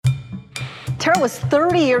Tara was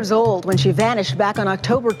 30 years old when she vanished back on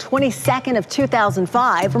October 22nd of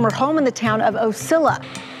 2005 from her home in the town of Ocilla.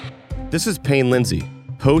 This is Payne Lindsay,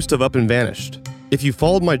 host of Up and Vanished. If you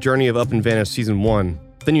followed my journey of Up and Vanished Season 1,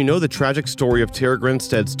 then you know the tragic story of Tara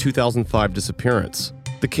Grinstead's 2005 disappearance.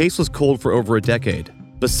 The case was cold for over a decade,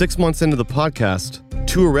 but 6 months into the podcast,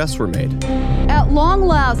 2 arrests were made. At long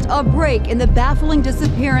last, a break in the baffling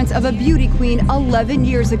disappearance of a beauty queen 11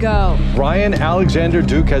 years ago. Ryan Alexander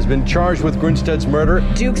Duke has been charged with Grinstead's murder.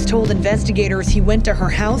 Dukes told investigators he went to her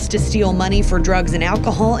house to steal money for drugs and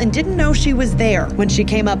alcohol and didn't know she was there. When she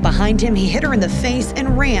came up behind him, he hit her in the face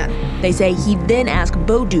and ran. They say he then asked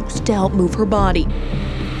Bo Dukes to help move her body.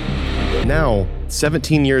 Now,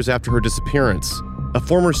 17 years after her disappearance, a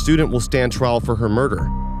former student will stand trial for her murder.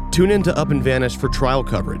 Tune in to Up and Vanish for trial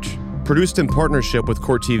coverage. Produced in partnership with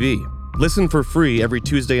Court TV. Listen for free every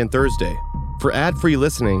Tuesday and Thursday. For ad-free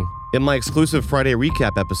listening and my exclusive Friday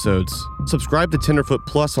recap episodes, subscribe to Tenderfoot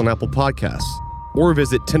Plus on Apple Podcasts or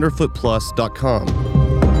visit tenderfootplus.com.